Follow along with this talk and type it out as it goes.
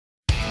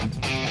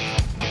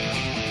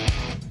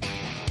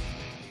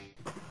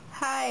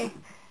Hi,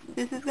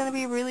 this is going to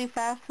be really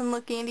fast, and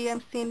look Andy,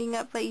 I'm standing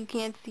up, but you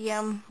can't see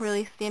I'm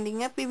really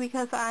standing up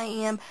because I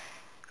am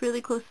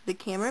really close to the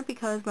camera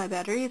because my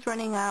battery is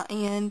running out,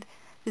 and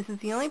this is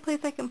the only place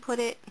I can put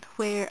it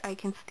where I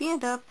can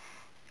stand up,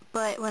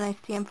 but when I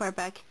stand far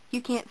back you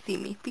can't see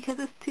me because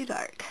it's too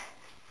dark.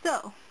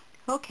 So,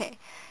 okay,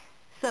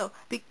 so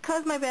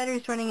because my battery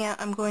is running out,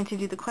 I'm going to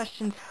do the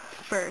questions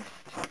first.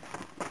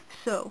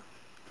 So,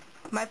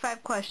 my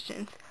 5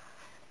 questions.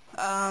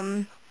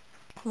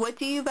 What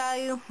do you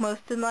value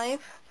most in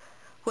life?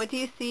 What do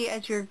you see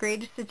as your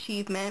greatest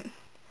achievement?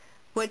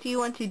 What do you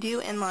want to do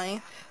in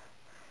life?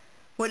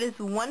 What is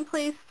one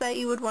place that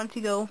you would want to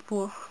go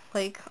for,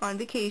 like, on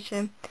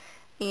vacation?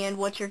 And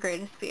what's your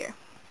greatest fear?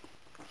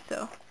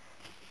 So,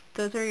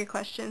 those are your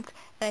questions.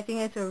 And I think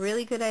that's a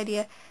really good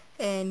idea,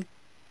 and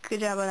good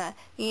job on that.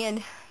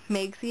 And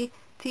Megsy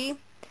T,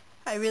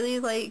 I really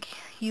like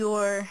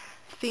your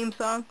theme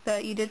song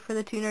that you did for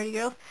the 2 Nerdy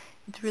Girls.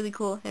 It's really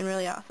cool and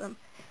really awesome.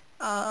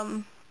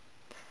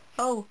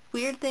 Oh,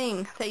 weird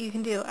thing that you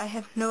can do. I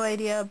have no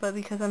idea, but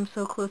because I'm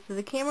so close to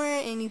the camera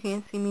and you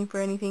can't see me for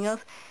anything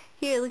else,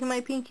 here, look at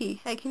my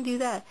pinky. I can do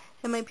that.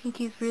 And my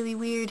pinky's really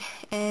weird,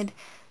 and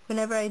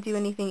whenever I do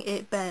anything,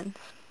 it bends.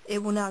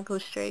 It will not go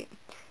straight.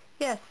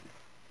 Yes,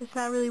 it's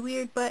not really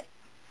weird, but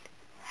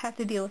have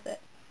to deal with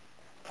it.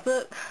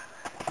 Look,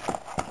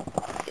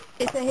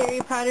 it's a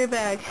Harry Potter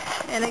bag,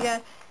 and I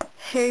got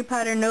Harry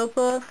Potter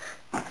notebook,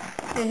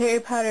 a Harry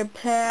Potter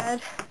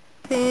pad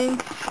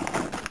thing,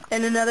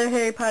 and another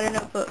Harry Potter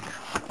notebook.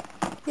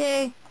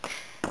 Yay!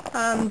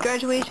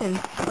 Graduation,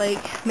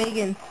 like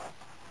Meghan.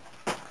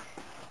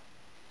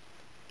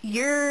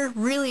 You're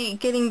really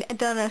getting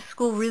done at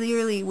school really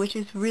early, which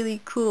is really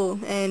cool,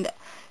 and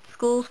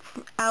school's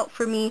out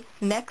for me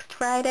next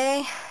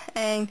Friday,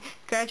 and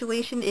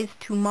graduation is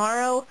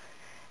tomorrow,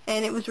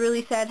 and it was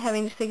really sad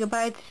having to say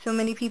goodbye to so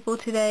many people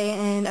today,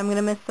 and I'm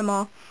gonna miss them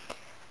all.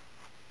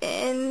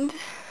 And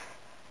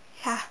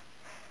yeah,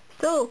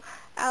 so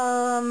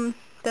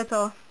that's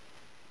all.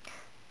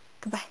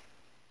 Goodbye.